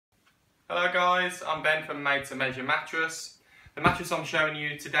Hello guys, I'm Ben from Made to Measure Mattress. The mattress I'm showing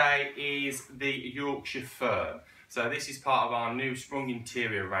you today is the Yorkshire Firm. So this is part of our new sprung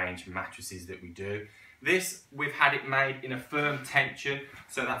interior range mattresses that we do. We've had it made in a firm tension,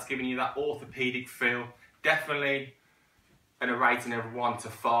 so that's giving you that orthopedic feel. Definitely at a rating of 1 to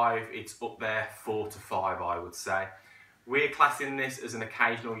 5, it's up there 4 to 5 I would say. We're classing this as an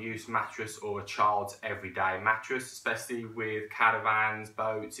occasional use mattress or a child's everyday mattress, especially with caravans,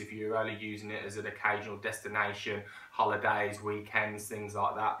 boats, if you're only using it as an occasional destination, holidays, weekends, things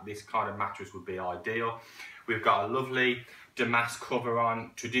like that, this kind of mattress would be ideal. We've got a lovely damask cover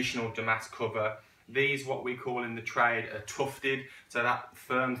on, traditional damask cover. These, what we call in the trade, are tufted, so that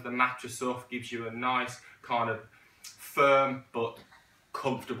firms the mattress up, gives you a nice kind of firm but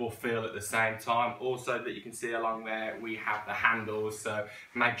comfortable feel at the same time. Also, that you can see along there, we have the handles, so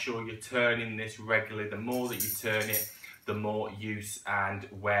make sure you're turning this regularly. The more that you turn it, the more use and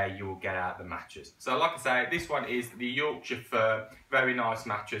wear you will get out of the mattress. So like I say, this one is the Yorkshire Firm, very nice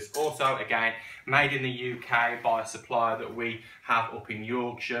mattress. Also, again, made in the UK by a supplier that we have up in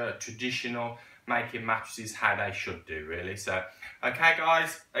Yorkshire, traditional, making mattresses how they should do really. So okay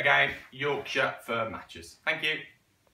guys, again, Yorkshire Firm mattress. Thank you.